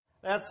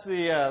That's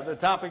the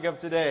topic of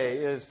today,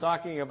 is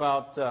talking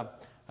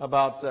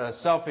about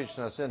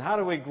selfishness and how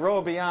do we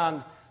grow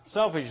beyond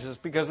selfishness,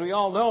 because we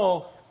all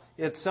know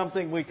it's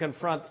something we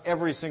confront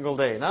every single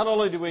day. Not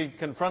only do we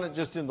confront it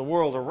just in the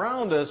world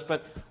around us,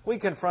 but we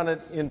confront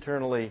it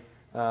internally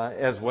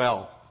as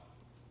well.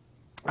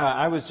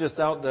 I was just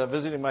out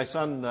visiting my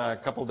son a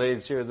couple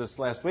days here this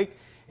last week,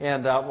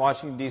 and out in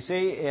Washington,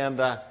 D.C.,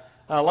 and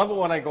I love it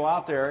when I go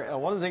out there.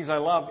 One of the things I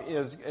love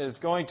is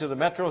going to the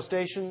metro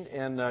station,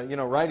 and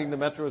riding the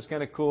metro is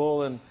kind of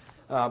cool.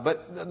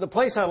 But the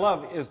place I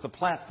love is the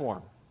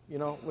platform. You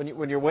know,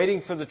 when you're waiting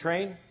for the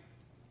train.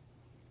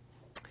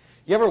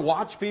 You ever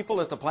watch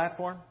people at the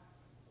platform?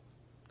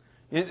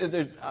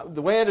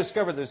 The way I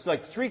discovered there's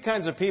like three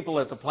kinds of people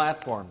at the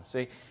platform.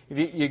 See,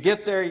 if you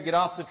get there, you get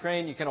off the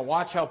train, you kind of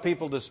watch how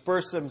people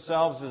disperse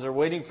themselves as they're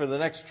waiting for the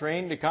next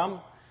train to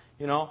come.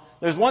 You know,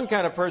 there's one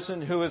kind of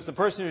person who is the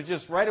person who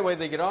just right away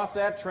they get off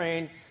that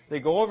train, they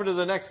go over to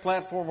the next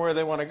platform where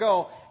they want to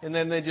go, and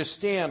then they just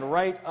stand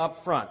right up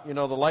front. You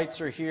know, the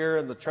lights are here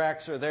and the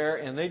tracks are there,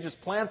 and they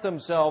just plant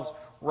themselves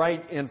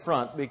right in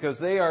front because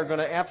they are going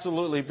to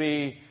absolutely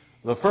be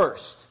the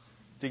first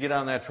to get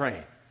on that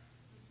train.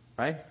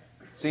 Right?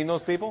 Seen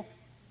those people?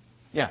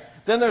 Yeah.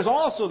 Then there's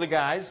also the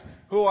guys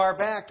who are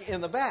back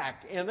in the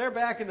back, and they're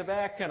back in the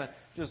back kind of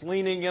just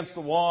leaning against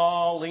the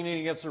wall, leaning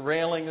against the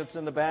railing that's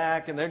in the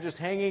back, and they're just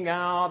hanging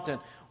out and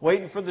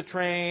waiting for the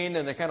train,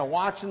 and they're kind of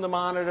watching the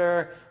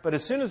monitor. But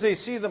as soon as they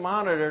see the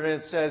monitor and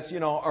it says,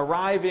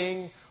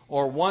 arriving,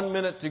 or 1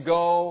 minute to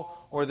go,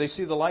 or they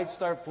see the lights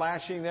start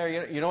flashing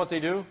there, you know what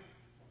they do?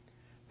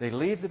 They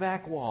leave the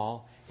back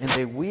wall, and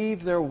they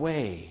weave their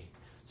way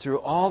through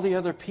all the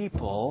other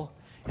people,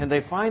 and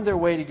they find their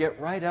way to get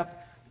right up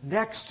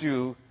next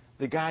to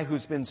the guy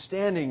who's been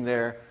standing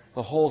there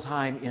the whole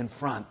time in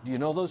front. Do you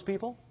know those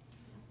people?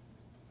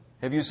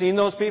 Have you seen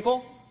those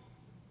people?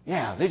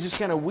 Yeah, they just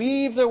kind of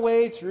weave their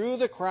way through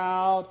the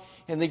crowd,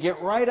 and they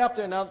get right up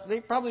there. Now, they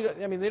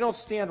don't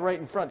stand right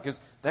in front because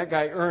that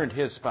guy earned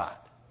his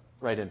spot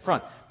right in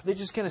front. But they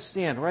just kind of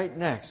stand right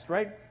next,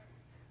 right?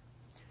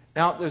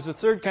 Now, there's a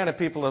third kind of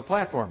people on the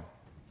platform.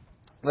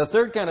 The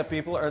third kind of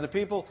people are the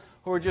people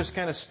who are just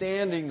kind of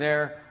standing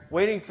there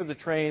waiting for the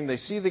train. They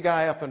see the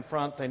guy up in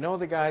front. They know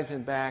the guy's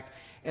in back.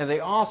 And they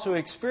also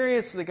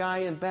experience the guy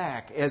in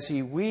back as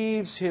he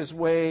weaves his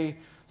way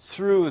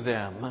through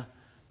them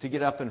to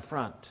get up in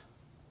front.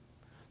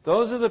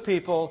 Those are the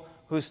people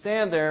who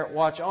stand there,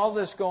 watch all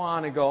this go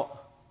on, and go,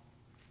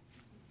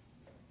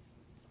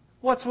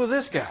 what's with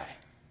this guy?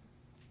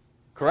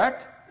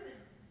 Correct?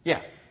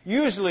 Yeah.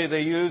 Usually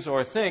they use,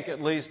 or think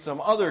at least,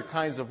 some other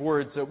kinds of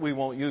words that we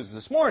won't use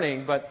this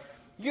morning, but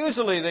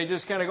usually they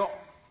just kind of go,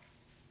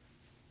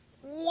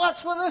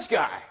 what's with this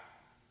guy?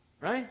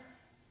 Right?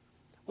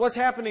 What's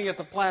happening at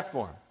the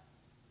platform?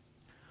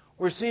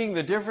 We're seeing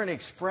the different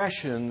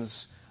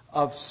expressions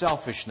of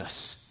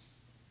selfishness.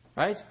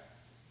 Right?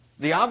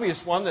 The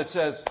obvious one that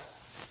says,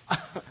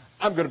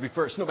 I'm going to be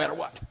first no matter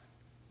what.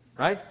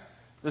 Right?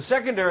 The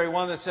secondary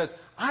one that says,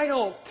 I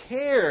don't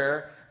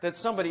care that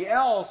somebody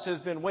else has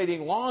been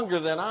waiting longer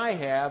than I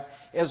have.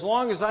 As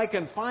long as I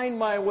can find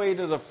my way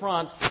to the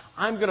front,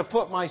 I'm going to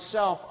put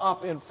myself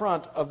up in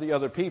front of the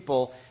other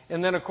people.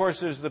 And then, of course,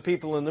 there's the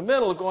people in the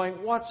middle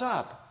going, what's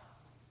up?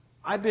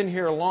 I've been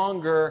here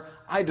longer.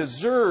 I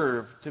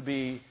deserve to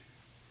be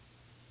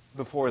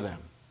before them.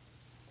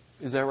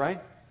 Is that right?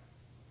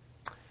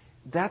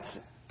 That's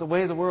the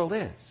way the world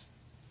is.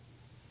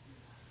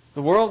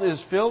 The world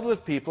is filled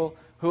with people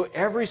who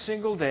every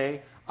single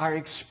day are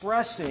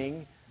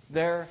expressing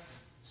their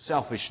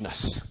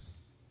selfishness.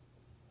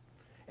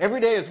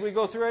 Every day as we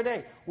go through our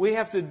day, we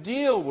have to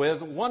deal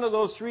with one of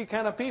those three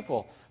kind of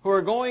people who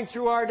are going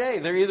through our day.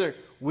 They're either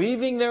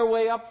weaving their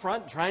way up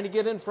front, trying to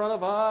get in front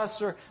of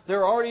us, or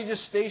they're already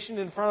just stationed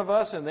in front of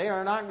us and they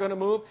are not going to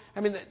move. I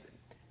mean,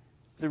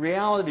 the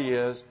reality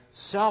is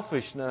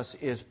selfishness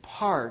is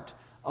part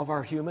of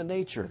our human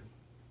nature.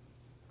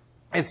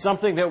 It's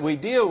something that we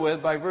deal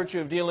with by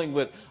virtue of dealing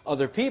with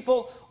other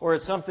people, or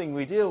it's something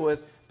we deal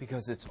with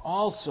because it's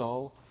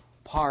also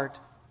part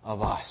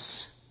of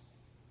us.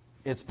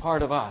 It's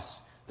part of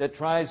us that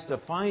tries to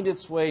find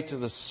its way to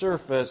the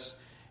surface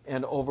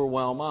and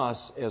overwhelm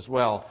us as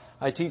well.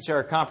 I teach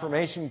our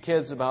confirmation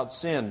kids about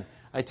sin.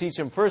 I teach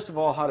them, first of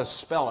all, how to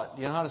spell it.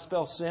 Do you know how to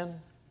spell sin?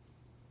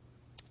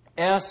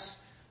 S,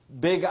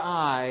 big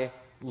I,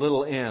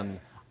 little n.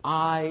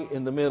 I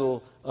in the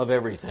middle of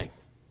everything.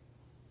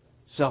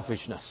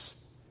 Selfishness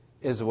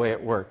is the way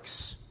it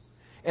works.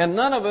 And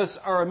none of us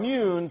are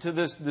immune to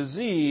this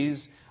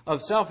disease of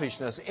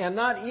selfishness, and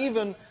not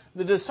even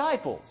the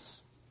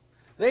disciples.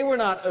 They were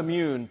not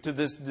immune to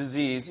this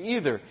disease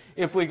either.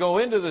 If we go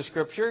into the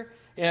Scripture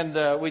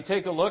and we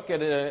take a look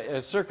at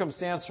a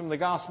circumstance from the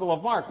Gospel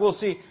of Mark, we'll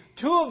see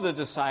two of the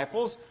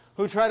disciples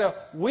who try to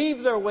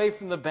weave their way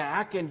from the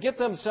back and get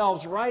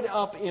themselves right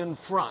up in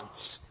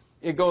front.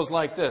 It goes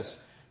like this.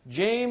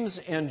 James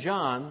and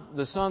John,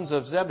 the sons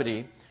of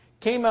Zebedee,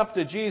 came up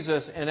to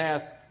Jesus and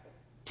asked,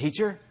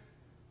 Teacher,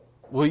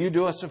 will you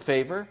do us a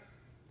favor?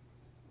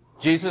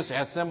 Jesus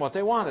asked them what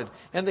they wanted.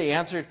 And they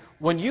answered,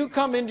 "When you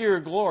come into your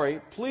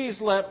glory,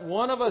 please let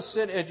one of us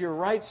sit at your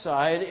right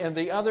side and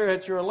the other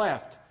at your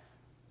left."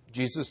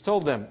 Jesus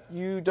told them,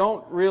 "You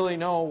don't really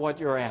know what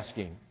you're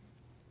asking."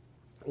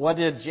 What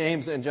did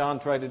James and John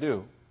try to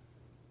do?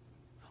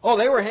 Oh,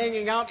 they were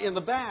hanging out in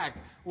the back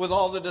with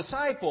all the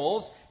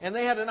disciples, and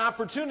they had an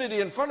opportunity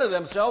in front of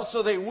themselves,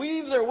 so they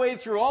weaved their way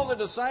through all the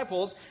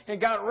disciples and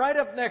got right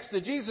up next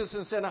to Jesus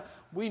and said,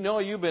 "We know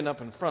you've been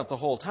up in front the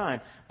whole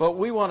time, but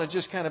we want to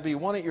just kind of be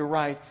one at your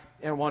right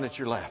and one at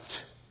your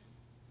left."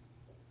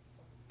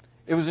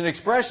 It was an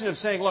expression of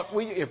saying, look,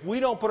 if we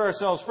don't put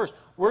ourselves first,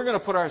 we're going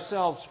to put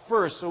ourselves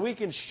first so we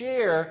can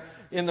share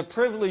in the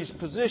privileged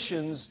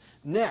positions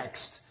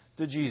next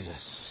to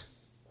Jesus.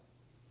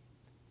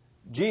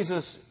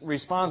 Jesus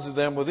responds to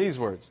them with these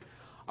words,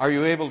 "Are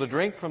you able to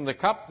drink from the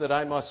cup that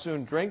I must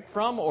soon drink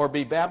from, or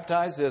be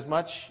baptized as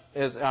much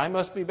as I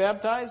must be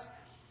baptized?"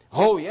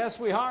 "Oh, yes,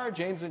 we are,"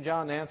 James and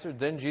John answered.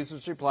 Then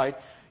Jesus replied,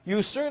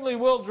 "You certainly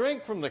will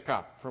drink from the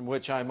cup from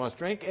which I must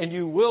drink, and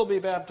you will be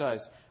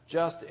baptized,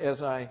 just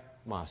as I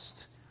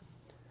must."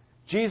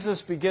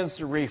 Jesus begins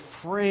to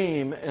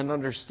reframe an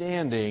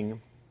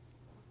understanding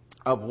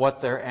of what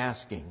they're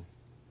asking.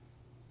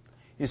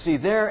 You see,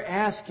 they're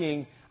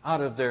asking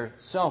out of their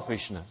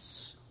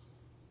selfishness.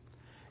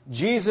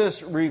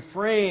 Jesus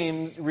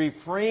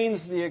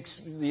reframes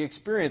the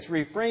experience,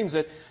 reframes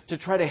it to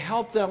try to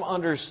help them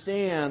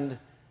understand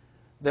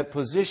that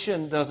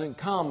position doesn't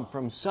come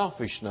from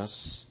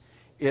selfishness.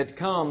 It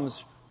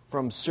comes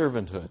from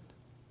servanthood.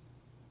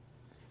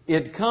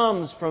 It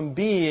comes from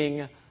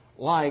being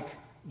like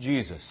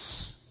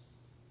Jesus.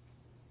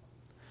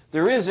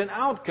 There is an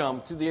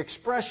outcome to the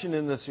expression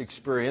in this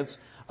experience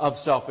of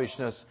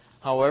selfishness.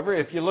 However,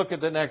 if you look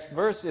at the next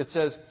verse, it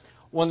says,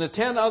 when the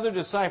 10 other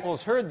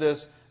disciples heard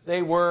this,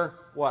 they were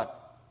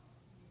what?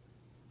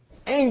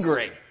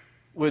 Angry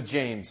with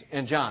James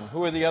and John.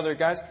 Who are the other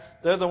guys?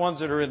 They're the ones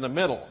that are in the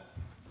middle.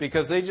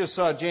 Because they just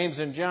saw James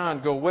and John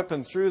go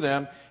whipping through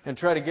them and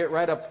try to get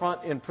right up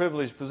front in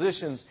privileged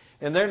positions.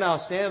 And they're now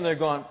standing there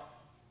going,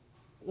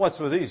 what's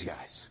with these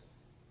guys?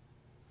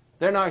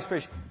 They're now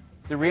expressing.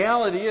 The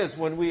reality is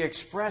when we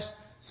express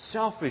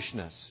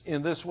selfishness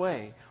in this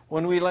way,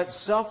 when we let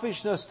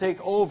selfishness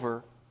take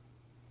over,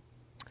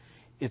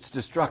 it's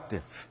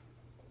destructive.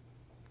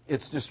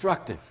 It's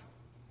destructive.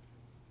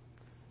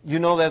 You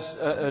know that's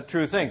a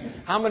true thing.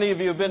 How many of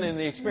you have been in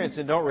the experience,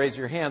 and don't raise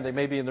your hand, they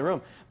may be in the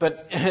room,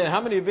 but how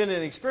many have been in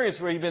the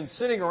experience where you've been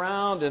sitting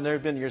around and there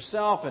have been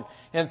yourself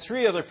and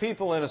 3 other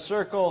people in a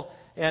circle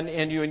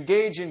and you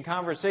engage in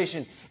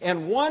conversation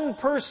and one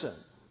person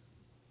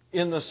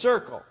in the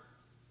circle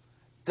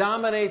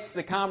dominates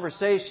the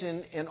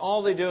conversation and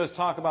all they do is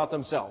talk about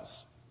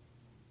themselves?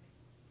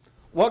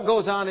 What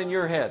goes on in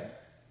your head?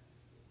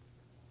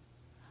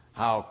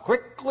 How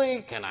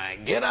quickly can I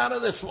get out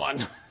of this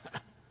one?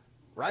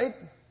 Right?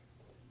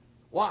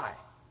 Why?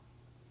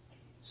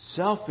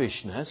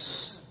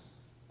 Selfishness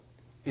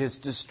is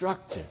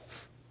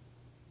destructive.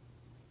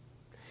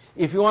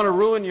 If you want to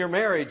ruin your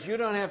marriage, you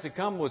don't have to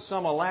come with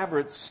some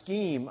elaborate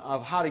scheme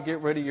of how to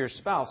get rid of your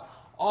spouse.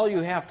 All you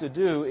have to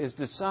do is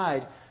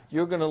decide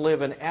you're going to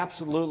live an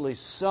absolutely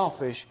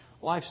selfish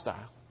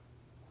lifestyle.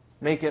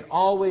 Make it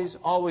always,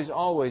 always,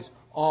 always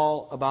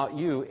all about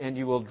you, and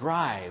you will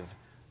drive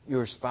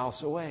your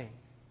spouse away.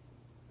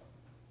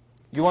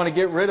 You want to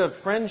get rid of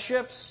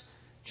friendships?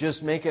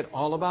 Just make it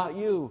all about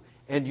you,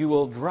 and you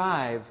will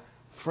drive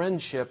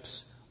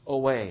friendships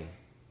away.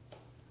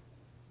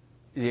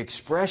 The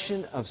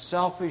expression of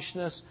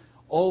selfishness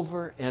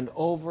over and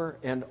over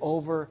and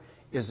over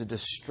is a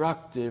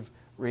destructive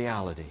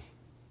reality.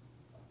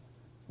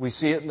 We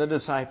see it in the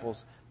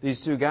disciples.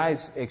 These 2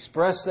 guys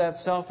express that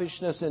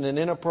selfishness in an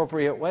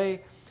inappropriate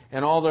way,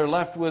 and all they're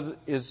left with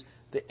is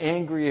the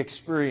angry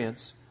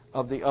experience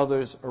of the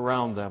others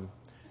around them.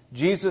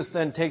 Jesus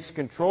then takes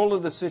control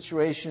of the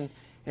situation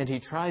and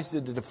he tries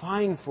to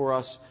define for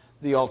us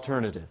the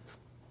alternative,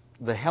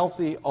 the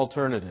healthy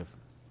alternative.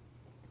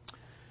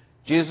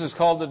 Jesus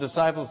called the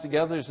disciples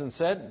together and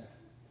said,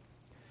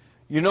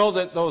 "You know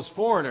that those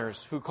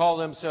foreigners who call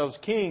themselves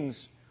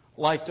kings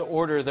like to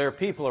order their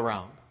people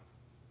around.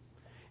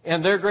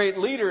 And their great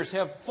leaders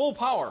have full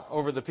power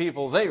over the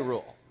people they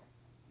rule.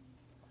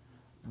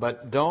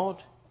 But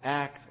don't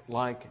act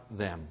like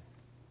them.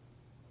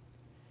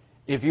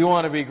 If you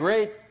want to be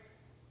great,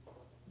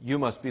 you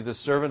must be the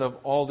servant of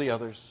all the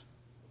others.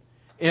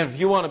 And if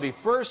you want to be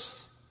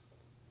first,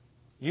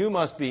 you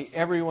must be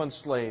everyone's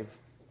slave.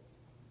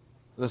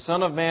 The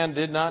Son of Man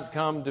did not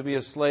come to be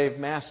a slave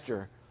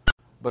master,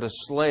 but a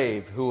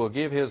slave who will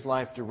give his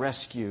life to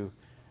rescue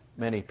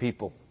many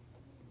people."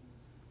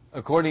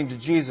 According to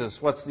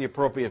Jesus, what's the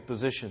appropriate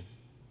position?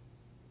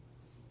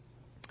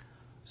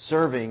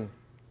 Serving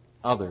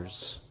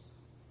others.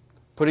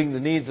 Putting the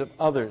needs of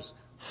others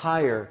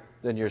higher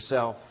than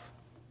yourself.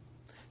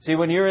 See,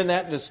 when you're in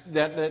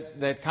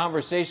that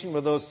conversation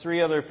with those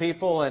 3 other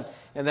people and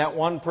that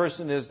one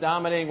person is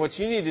dominating, what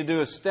you need to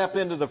do is step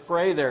into the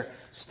fray there.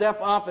 Step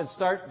up and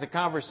start the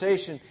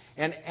conversation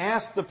and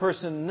ask the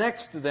person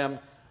next to them,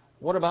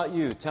 what about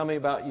you? Tell me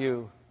about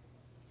you.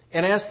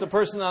 And ask the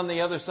person on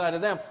the other side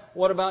of them,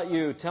 what about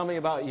you? Tell me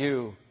about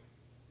you.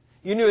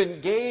 You need to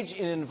engage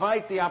and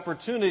invite the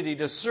opportunity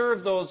to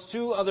serve those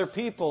two other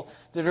people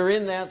that are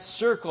in that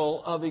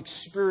circle of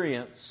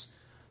experience.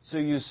 So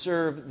you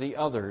serve the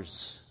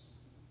others.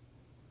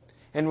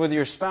 And with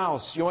your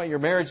spouse, you want your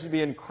marriage to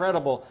be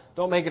incredible.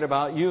 Don't make it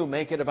about you,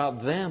 make it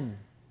about them.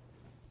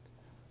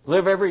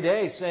 Live every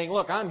day saying,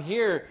 look, I'm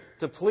here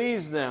to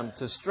please them,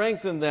 to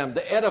strengthen them,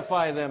 to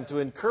edify them, to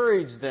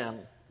encourage them.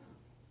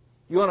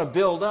 You want to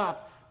build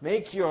up,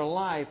 make your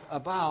life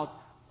about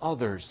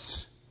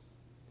others.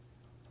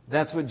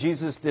 That's what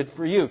Jesus did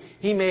for you.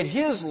 He made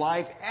His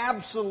life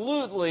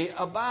absolutely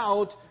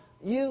about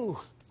you.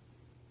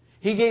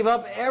 He gave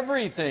up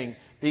everything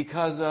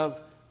because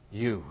of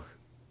you.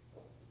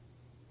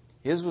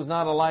 His was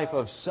not a life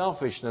of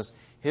selfishness.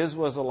 His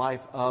was a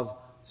life of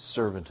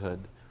servanthood.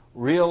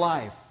 Real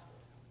life,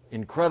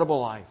 incredible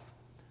life,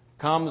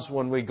 comes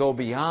when we go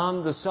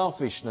beyond the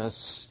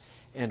selfishness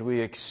and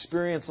we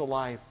experience a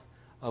life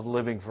of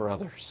living for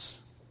others.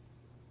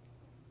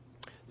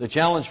 The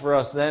challenge for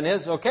us then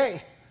is,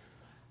 okay,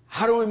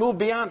 how do we move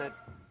beyond it?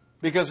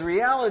 Because the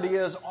reality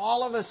is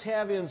all of us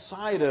have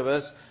inside of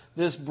us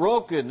this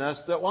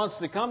brokenness that wants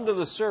to come to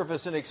the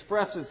surface and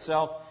express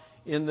itself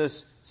in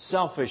this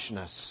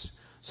selfishness.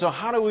 So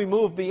how do we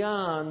move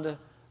beyond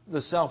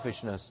the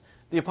selfishness?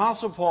 The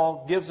Apostle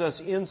Paul gives us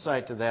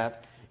insight to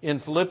that in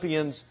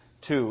Philippians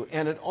 2.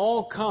 And it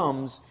all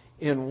comes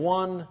in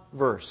one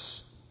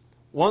verse.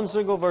 One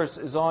single verse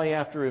is all you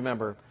have to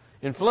remember.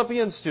 In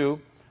Philippians 2,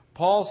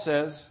 Paul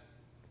says,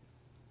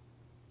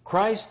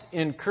 Christ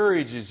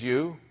encourages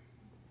you,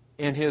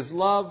 and His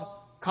love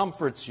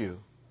comforts you.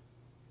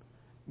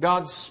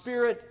 God's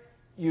Spirit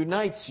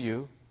unites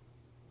you,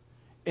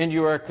 and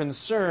you are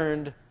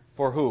concerned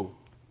for who?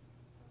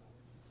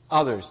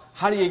 Others.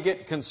 How do you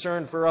get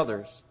concerned for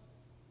others?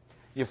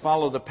 You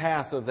follow the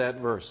path of that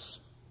verse.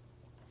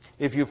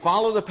 If you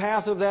follow the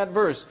path of that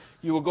verse,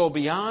 you will go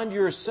beyond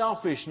your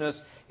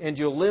selfishness and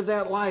you'll live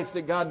that life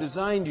that God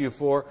designed you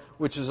for,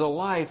 which is a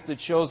life that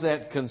shows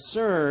that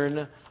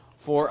concern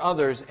for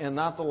others and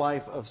not the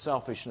life of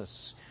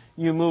selfishness.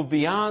 You move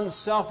beyond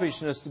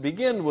selfishness to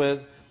begin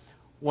with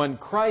when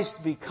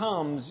Christ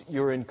becomes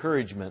your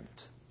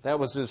encouragement. That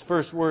was his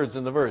first words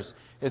in the verse.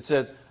 It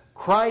says,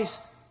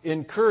 Christ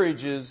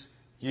encourages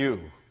you.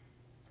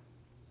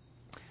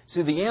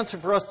 See, the answer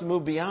for us to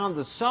move beyond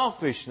the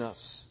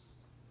selfishness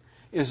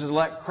is to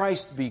let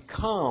Christ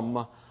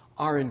become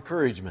our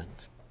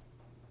encouragement.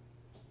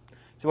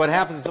 So what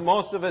happens to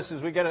most of us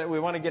is we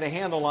want to get a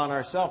handle on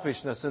our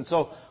selfishness. And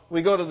so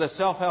we go to the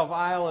self-help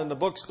aisle in the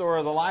bookstore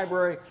or the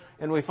library,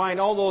 and we find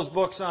all those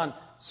books on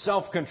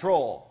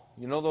self-control.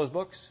 You know those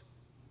books?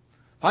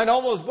 Find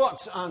all those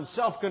books on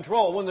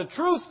self-control. When the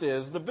truth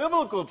is, the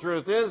biblical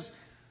truth is,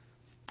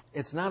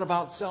 it's not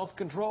about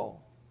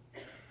self-control.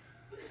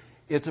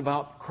 It's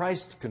about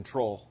Christ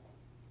control.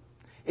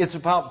 It's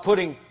about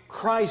putting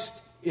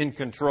Christ in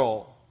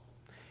control.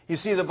 You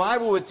see, the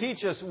Bible would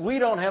teach us we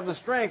don't have the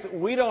strength,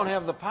 we don't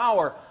have the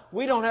power,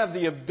 we don't have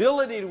the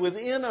ability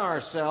within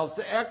ourselves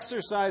to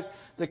exercise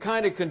the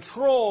kind of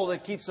control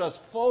that keeps us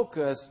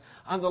focused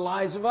on the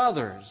lives of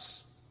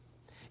others.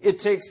 It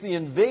takes the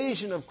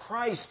invasion of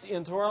Christ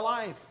into our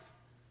life.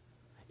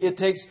 It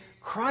takes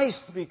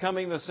Christ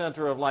becoming the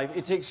center of life.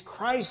 It takes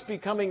Christ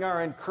becoming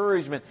our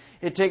encouragement.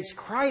 It takes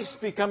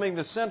Christ becoming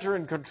the center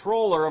and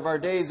controller of our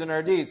days and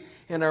our deeds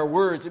and our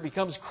words. It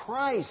becomes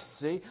Christ,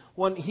 see?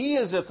 When He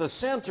is at the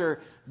center,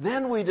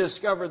 then we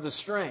discover the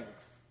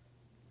strength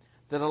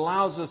that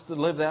allows us to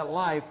live that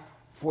life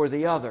for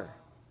the other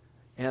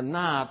and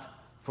not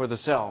for the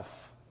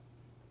self.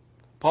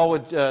 Paul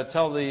would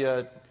tell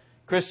the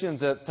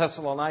Christians at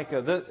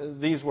Thessalonica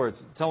these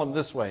words. Tell them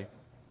this way.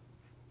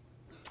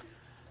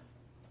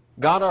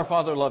 God our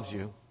Father loves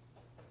you.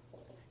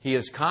 He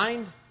is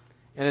kind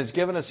and has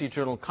given us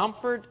eternal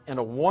comfort and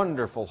a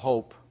wonderful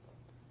hope.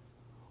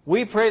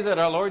 We pray that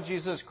our Lord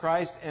Jesus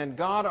Christ and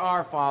God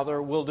our Father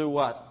will do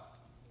what?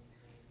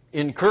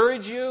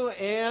 Encourage you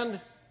and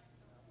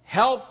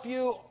help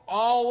you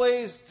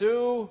always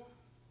to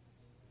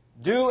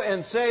do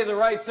and say the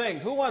right thing.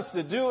 Who wants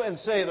to do and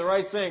say the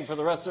right thing for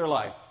the rest of their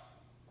life?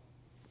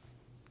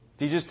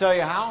 Did he just tell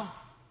you how?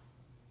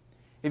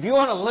 If you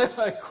want to live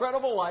an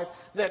incredible life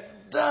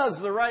that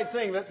does the right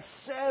thing, that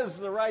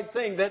says the right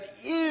thing, that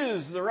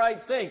is the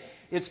right thing,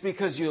 it's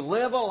because you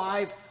live a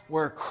life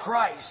where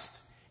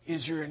Christ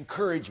is your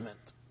encouragement.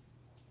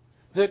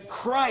 That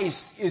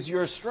Christ is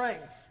your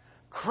strength.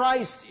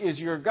 Christ is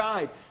your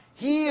guide.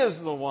 He is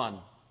the one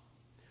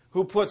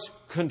who puts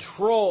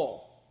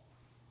control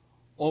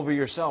over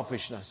your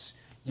selfishness.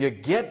 You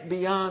get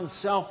beyond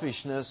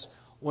selfishness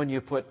when you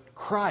put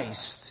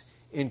Christ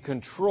in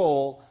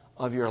control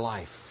of your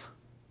life.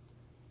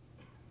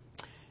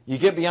 You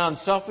get beyond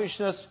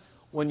selfishness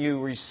when you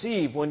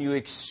receive, when you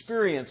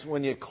experience,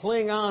 when you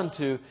cling on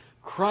to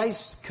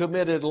Christ's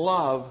committed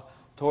love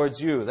towards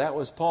you. That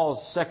was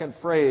Paul's second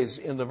phrase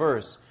in the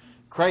verse.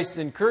 Christ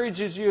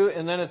encourages you,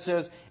 and then it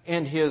says,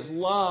 and His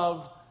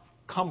love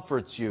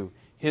comforts you.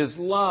 His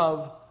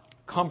love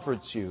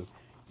comforts you.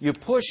 You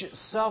push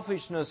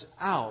selfishness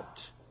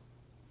out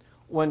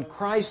when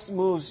Christ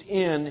moves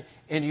in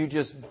and you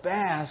just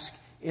bask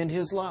in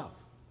His love.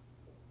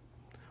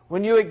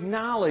 When you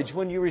acknowledge,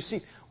 when you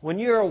receive, when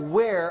you're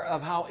aware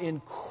of how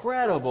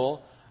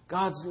incredible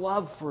God's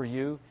love for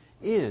you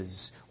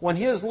is. When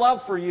His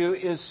love for you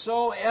is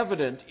so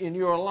evident in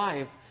your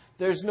life,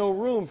 there's no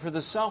room for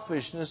the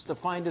selfishness to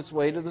find its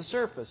way to the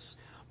surface.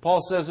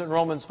 Paul says in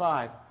Romans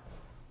 5,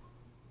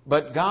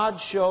 "But God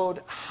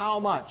showed how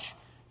much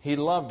He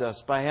loved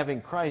us by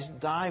having Christ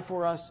die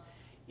for us,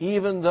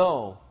 even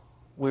though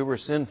we were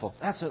sinful."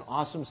 That's an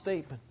awesome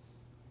statement.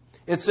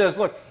 It says,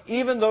 look,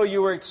 even though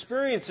you were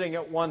experiencing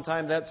at one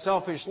time that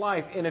selfish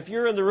life, and if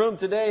you're in the room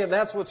today and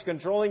that's what's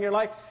controlling your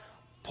life,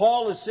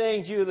 Paul is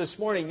saying to you this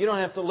morning, you don't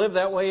have to live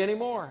that way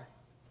anymore.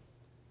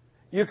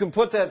 You can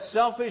put that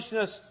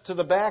selfishness to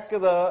the back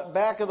of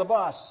the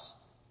bus,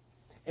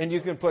 and you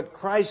can put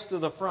Christ to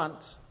the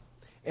front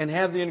and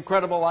have the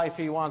incredible life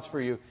He wants for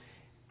you.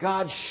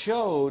 God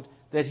showed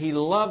that He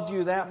loved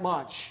you that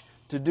much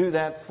to do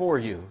that for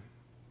you.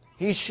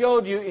 He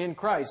showed you in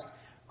Christ.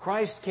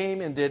 Christ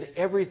came and did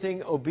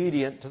everything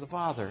obedient to the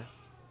Father.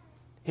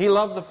 He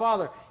loved the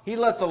Father. He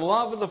let the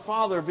love of the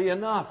Father be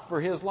enough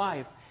for His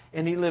life,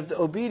 and He lived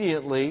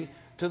obediently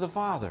to the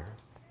Father.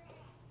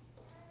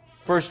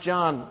 1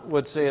 John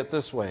would say it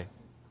this way: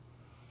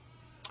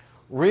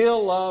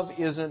 real love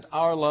isn't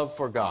our love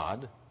for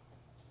God,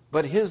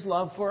 but His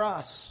love for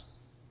us.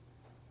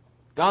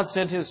 God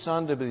sent His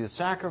Son to be the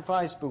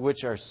sacrifice by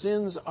which our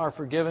sins are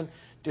forgiven.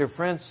 Dear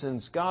friends,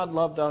 since God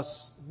loved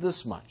us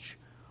this much,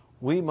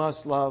 we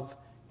must love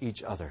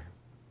each other.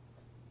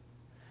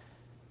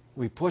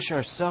 We push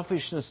our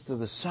selfishness to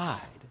the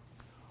side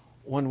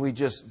when we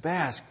just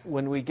bask,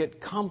 when we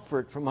get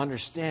comfort from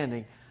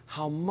understanding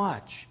how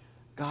much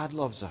God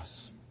loves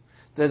us.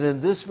 That in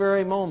this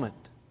very moment,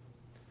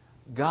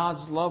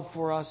 God's love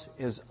for us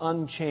is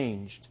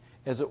unchanged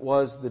as it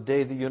was the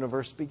day the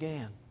universe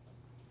began.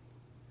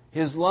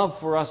 His love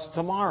for us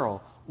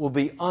tomorrow will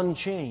be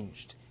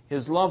unchanged.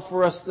 His love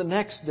for us the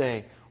next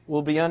day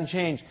will be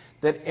unchanged.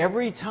 That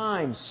every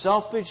time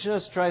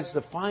selfishness tries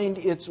to find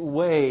its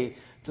way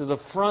to the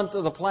front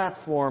of the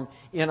platform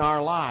in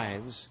our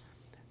lives,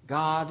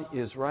 God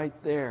is right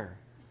there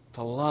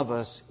to love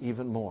us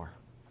even more.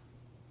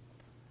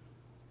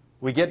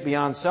 We get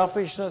beyond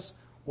selfishness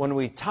when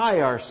we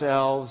tie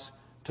ourselves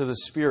to the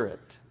Spirit.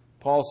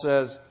 Paul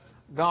says,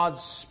 God's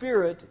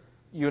Spirit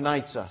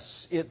unites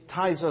us. It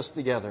ties us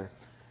together.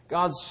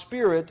 God's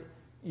Spirit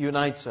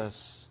unites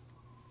us.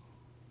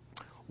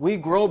 We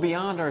grow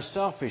beyond our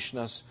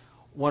selfishness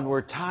when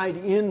we're tied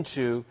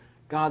into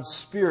God's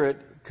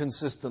Spirit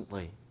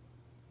consistently.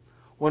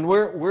 When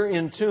we're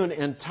in tune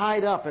and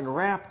tied up and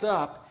wrapped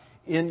up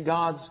in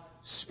God's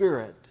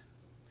Spirit.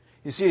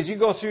 You see, as you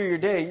go through your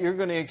day, you're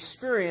going to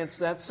experience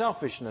that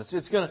selfishness.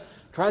 It's going to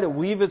try to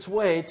weave its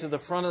way to the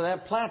front of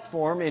that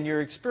platform in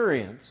your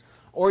experience.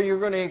 Or you're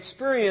going to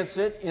experience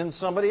it in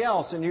somebody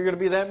else, and you're going to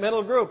be that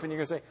middle group, and you're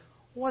going to say,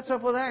 what's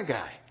up with that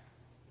guy?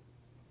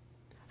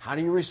 How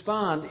do you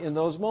respond in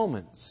those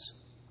moments?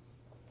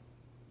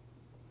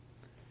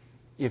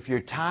 If you're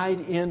tied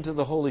into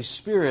the Holy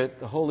Spirit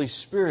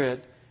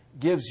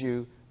gives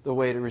you the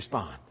way to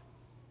respond.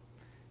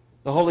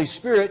 The Holy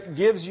Spirit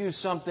gives you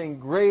something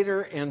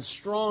greater and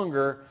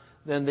stronger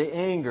than the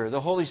anger.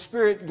 The Holy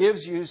Spirit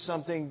gives you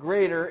something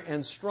greater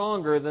and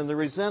stronger than the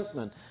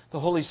resentment. The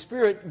Holy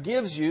Spirit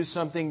gives you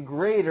something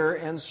greater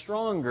and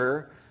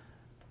stronger,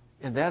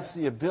 and that's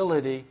the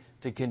ability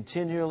to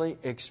continually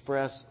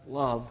express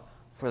love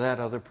for that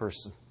other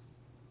person.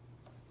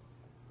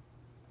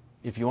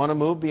 If you want to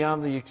move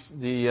beyond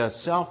the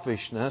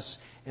selfishness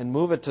and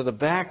move it to the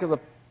back of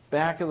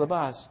the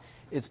bus,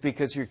 it's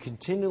because you're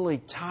continually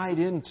tied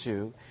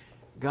into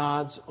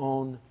God's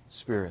own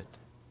Spirit.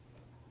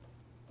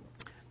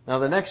 Now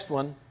the next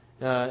one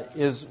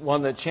is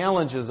one that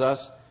challenges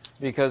us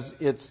because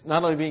it's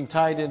not only being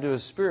tied into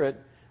His Spirit,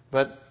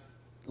 but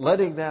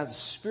letting that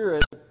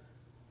Spirit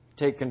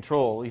take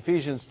control.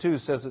 Ephesians 2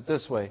 says it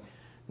this way: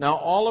 now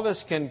all of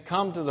us can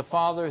come to the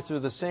Father through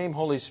the same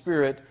Holy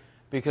Spirit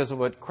because of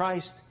what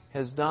Christ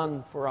has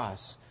done for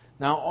us.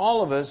 Now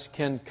all of us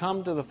can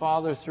come to the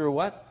Father through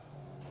what?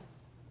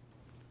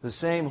 The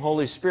same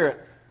Holy Spirit.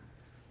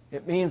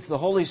 It means the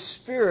Holy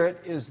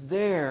Spirit is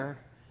there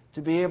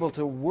to be able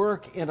to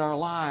work in our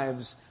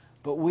lives,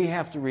 but we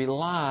have to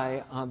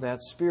rely on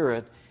that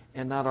Spirit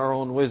and not our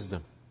own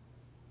wisdom.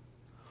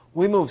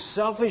 We move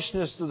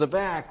selfishness to the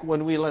back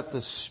when we let the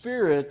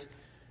Spirit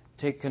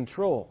take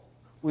control.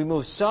 We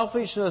move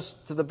selfishness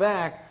to the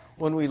back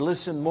when we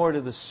listen more to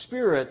the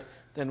Spirit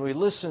than we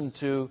listen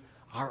to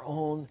our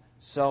own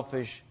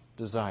selfish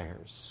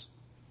desires.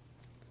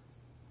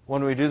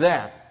 When we do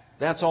that,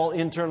 that's all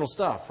internal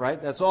stuff,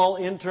 right? That's all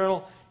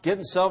internal,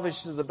 getting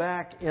selfish to the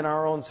back in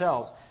our own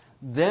selves.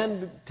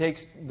 Then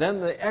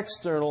the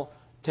external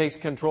takes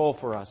control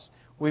for us.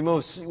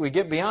 We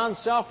get beyond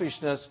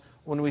selfishness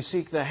when we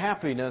seek the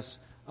happiness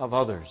of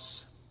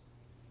others.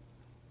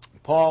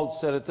 Paul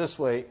said it this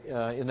way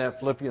in that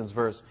Philippians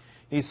verse.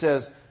 He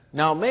says,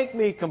 "Now make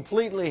me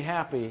completely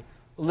happy,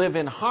 live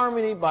in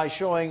harmony by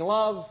showing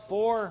love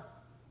for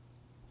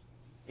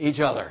each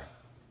other."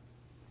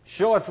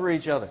 Show it for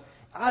each other.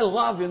 I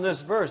love in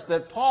this verse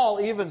that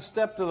Paul even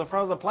stepped to the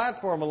front of the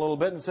platform a little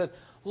bit and said,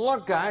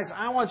 "Look, guys,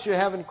 I want you to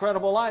have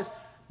incredible lives.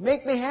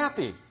 Make me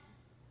happy.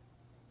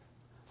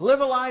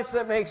 Live a life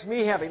that makes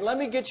me happy. Let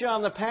me get you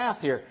on the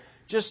path here.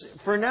 Just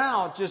for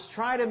now, just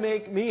try to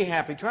make me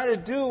happy. Try to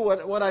do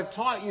what I've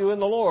taught you in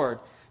the Lord.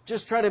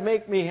 Just try to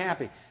make me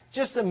happy."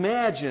 Just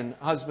imagine,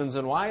 husbands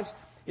and wives,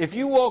 if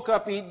you woke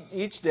up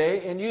each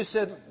day and you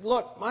said,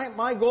 "Look,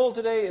 my goal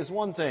today is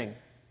one thing.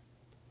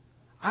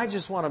 I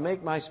just want to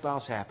make my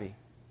spouse happy."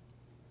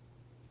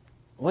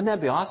 Wouldn't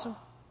that be awesome?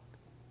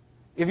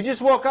 If you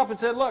just woke up and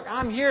said, "Look,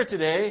 I'm here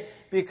today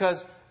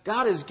because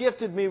God has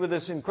gifted me with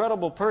this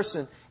incredible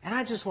person, and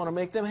I just want to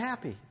make them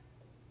happy."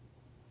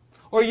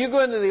 Or you go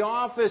into the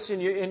office and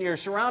you're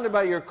surrounded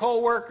by your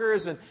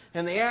coworkers and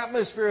the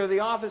atmosphere of the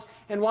office,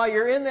 and while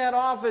you're in that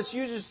office,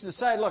 you just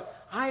decide, "Look,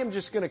 I am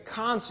just going to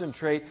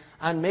concentrate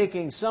on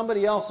making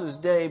somebody else's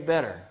day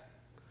better.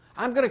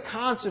 I'm going to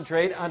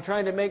concentrate on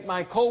trying to make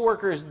my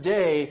coworker's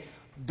day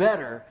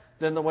better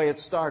than the way it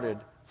started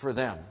for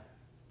them."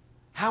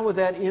 How would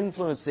that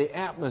influence the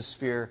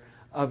atmosphere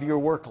of your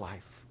work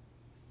life?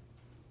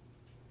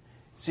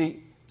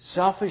 See,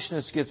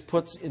 selfishness gets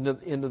put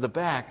into the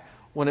back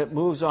when it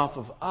moves off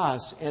of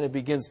us and it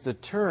begins to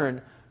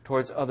turn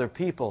towards other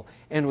people.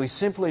 And we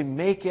simply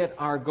make it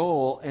our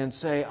goal and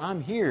say,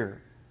 "I'm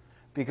here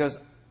because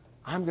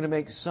I'm going to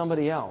make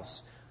somebody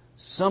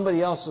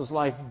else's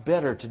life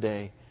better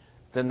today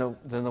than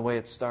the way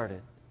it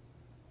started."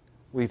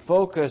 We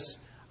focus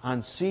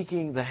on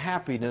seeking the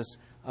happiness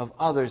of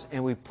others,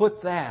 and we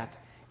put that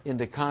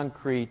into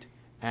concrete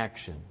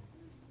action.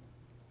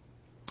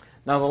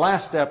 Now, the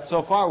last step,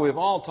 so far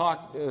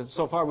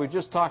we've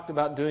just talked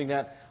about doing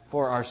that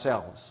for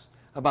ourselves,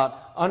 about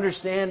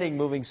understanding,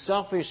 moving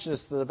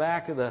selfishness to the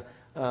back of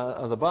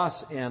the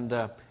bus,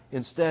 and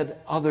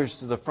instead others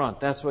to the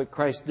front. That's what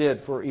Christ did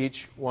for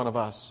each one of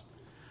us.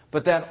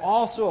 But that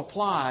also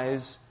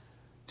applies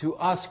to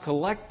us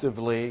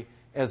collectively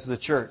as the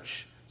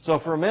church. So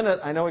for a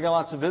minute, I know we got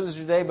lots of visitors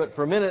today, but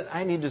for a minute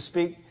I need to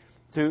speak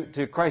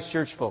to Christ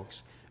Church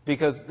folks,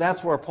 because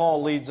that's where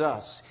Paul leads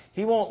us.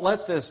 He won't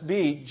let this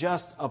be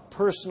just a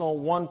personal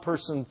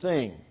one-person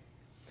thing.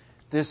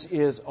 This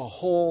is a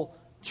whole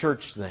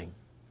church thing.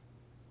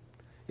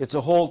 It's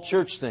a whole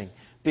church thing.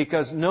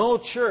 Because no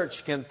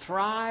church can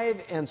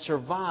thrive and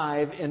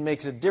survive and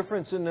makes a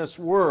difference in this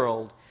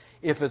world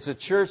if it's a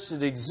church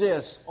that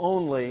exists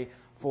only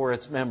for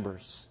its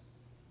members.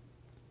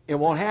 It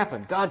won't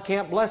happen. God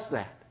can't bless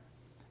that.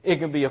 It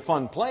can be a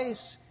fun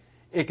place.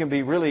 It can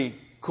be really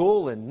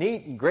cool and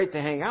neat and great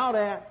to hang out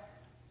at.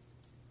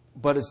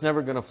 But it's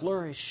never going to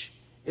flourish.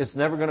 It's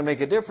never going to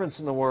make a difference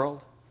in the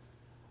world.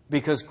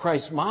 Because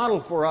Christ's model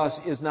for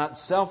us is not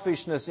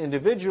selfishness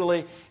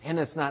individually, and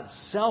it's not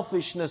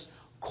selfishness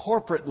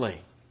corporately.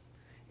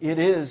 It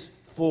is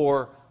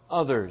for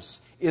others.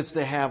 It's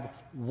to have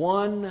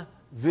one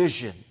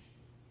vision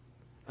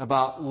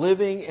about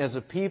living as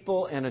a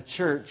people and a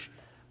church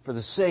for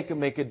the sake of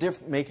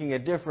making a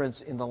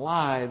difference in the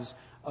lives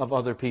of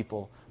other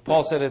people.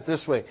 Paul said it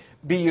this way: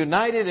 "Be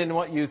united in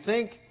what you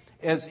think,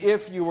 as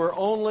if you were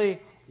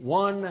only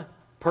one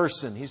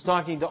person." He's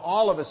talking to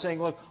all of us, saying,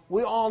 look,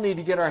 we all need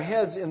to get our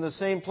heads in the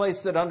same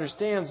place that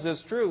understands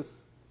this truth.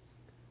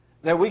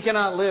 That we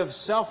cannot live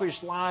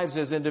selfish lives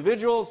as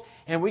individuals,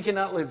 and we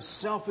cannot live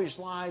selfish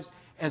lives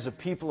as a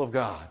people of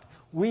God.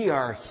 We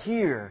are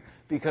here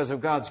because of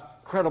God's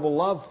incredible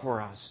love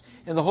for us.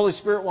 And the Holy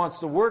Spirit wants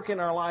to work in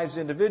our lives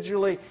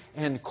individually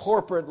and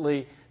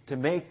corporately to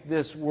make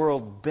this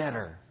world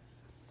better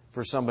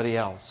for somebody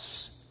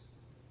else.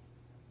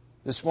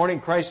 This morning,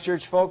 Christ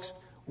Church folks,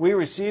 we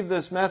receive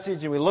this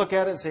message and we look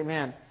at it and say,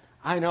 man,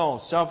 I know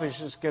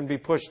selfishness can be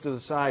pushed to the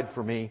side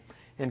for me,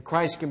 and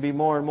Christ can be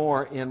more and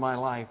more in my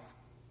life.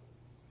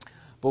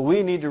 But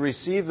we need to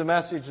receive the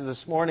message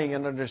this morning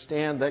and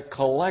understand that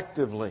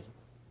collectively,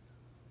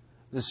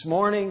 this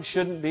morning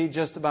shouldn't be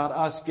just about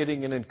us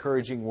getting an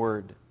encouraging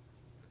word.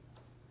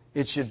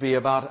 It should be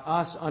about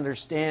us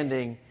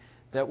understanding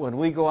that when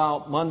we go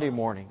out Monday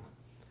morning,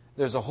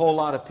 there's a whole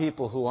lot of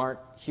people who aren't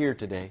here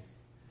today,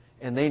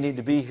 and they need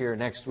to be here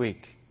next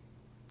week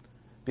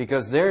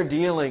because they're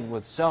dealing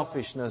with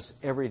selfishness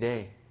every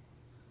day,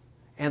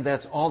 and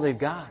that's all they've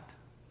got.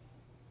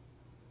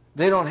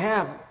 They don't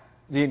have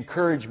the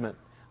encouragement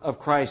of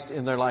Christ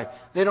in their life.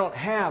 They don't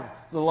have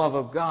the love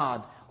of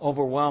God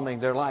overwhelming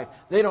their life.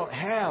 They don't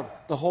have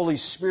the Holy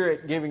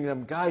Spirit giving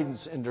them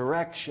guidance and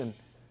direction.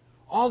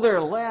 All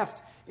they're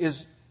left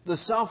is the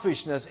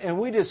selfishness. And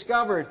we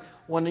discovered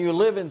when you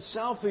live in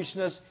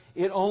selfishness,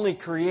 it only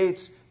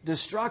creates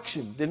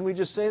destruction. Didn't we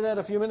just say that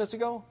a few minutes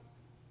ago?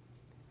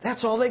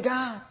 That's all they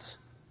got.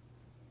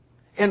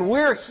 And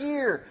we're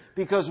here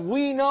because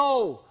we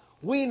know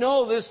We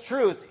know this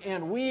truth,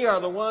 and we are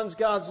the ones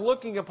God's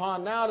looking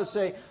upon now to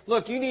say,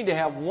 look, you need to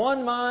have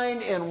one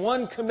mind and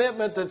one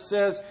commitment that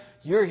says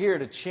you're here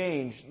to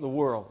change the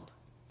world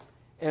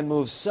and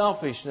move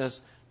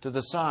selfishness to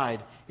the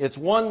side. It's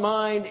one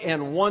mind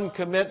and one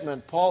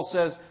commitment. Paul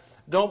says,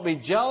 don't be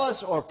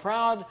jealous or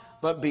proud,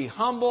 but be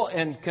humble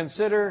and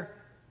consider,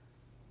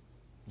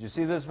 did you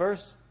see this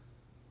verse?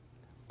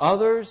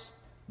 Others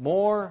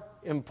more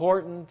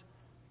important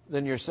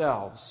than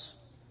yourselves.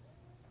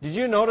 Did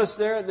you notice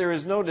there? There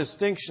is no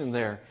distinction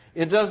there.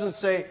 It doesn't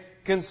say,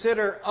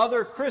 consider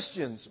other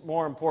Christians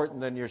more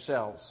important than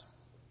yourselves.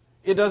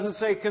 It doesn't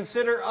say,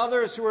 consider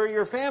others who are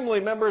your family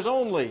members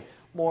only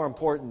more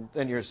important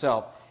than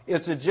yourself.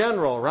 It's a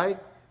general, right?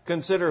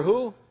 Consider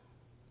who?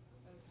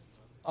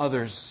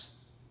 Others.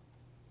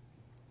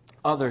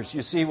 Others.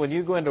 You see, when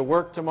you go into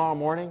work tomorrow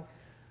morning,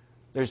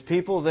 there's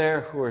people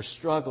there who are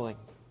struggling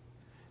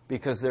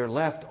because they're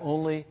left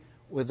only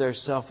with their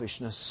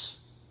selfishness.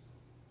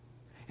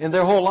 And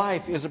their whole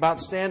life is about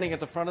standing at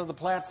the front of the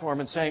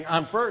platform and saying,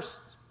 I'm first.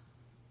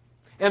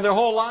 And their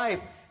whole life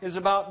is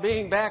about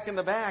being back in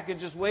the back and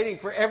just waiting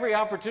for every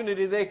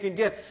opportunity they can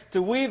get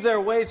to weave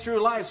their way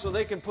through life so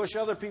they can push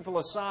other people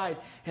aside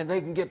and they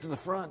can get to the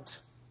front.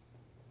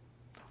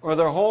 Or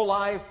their whole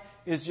life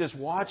is just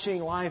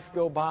watching life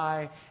go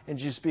by and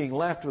just being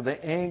left with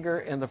the anger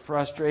and the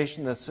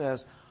frustration that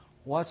says,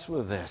 what's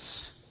with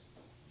this?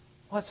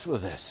 What's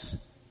with this?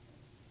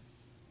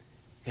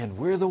 And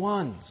we're the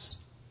ones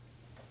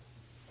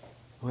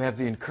who have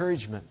the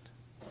encouragement.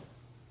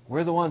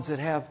 We're the ones that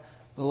have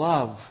the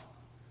love.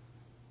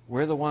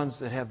 We're the ones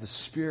that have the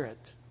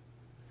Spirit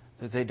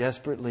that they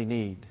desperately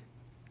need.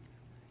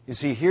 You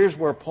see, here's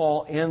where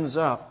Paul ends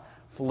up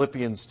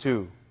Philippians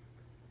 2.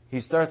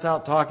 He starts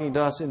out talking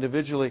to us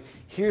individually.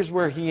 Here's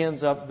where he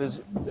ends up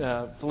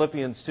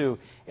Philippians 2.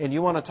 And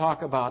you want to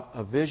talk about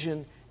a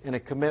vision and a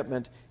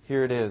commitment.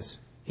 Here it is.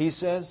 He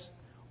says,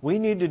 we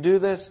need to do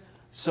this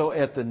so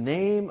at the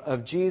name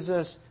of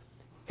Jesus,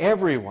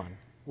 everyone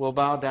will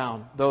bow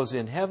down. Those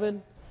in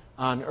heaven,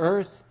 on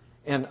earth,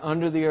 and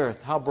under the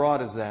earth. How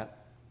broad is that?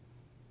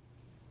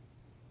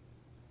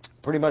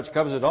 Pretty much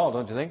covers it all,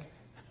 don't you think?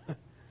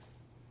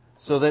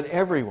 So that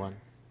everyone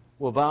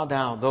will bow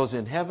down. Those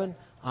in heaven,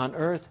 on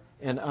earth,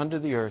 and under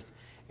the earth.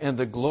 And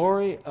the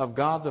glory of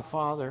God the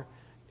Father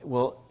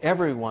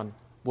everyone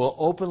will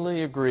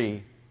openly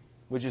agree.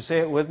 Would you say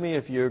it with me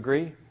if you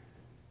agree?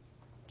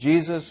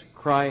 Jesus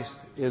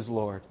Christ is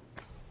Lord.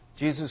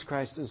 Jesus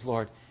Christ is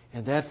Lord.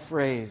 And that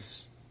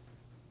phrase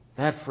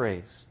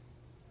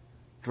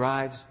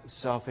drives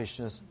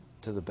selfishness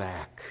to the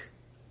back.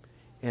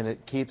 And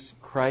it keeps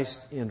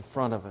Christ in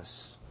front of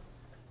us.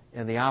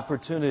 And the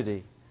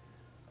opportunity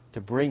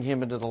to bring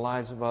Him into the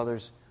lives of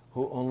others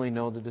who only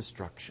know the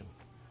destruction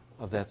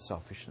of that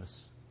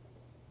selfishness.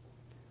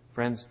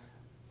 Friends,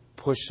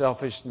 push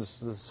selfishness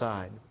to the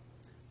side.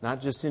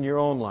 Not just in your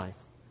own life,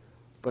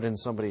 but in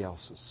somebody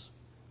else's.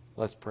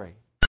 Let's pray.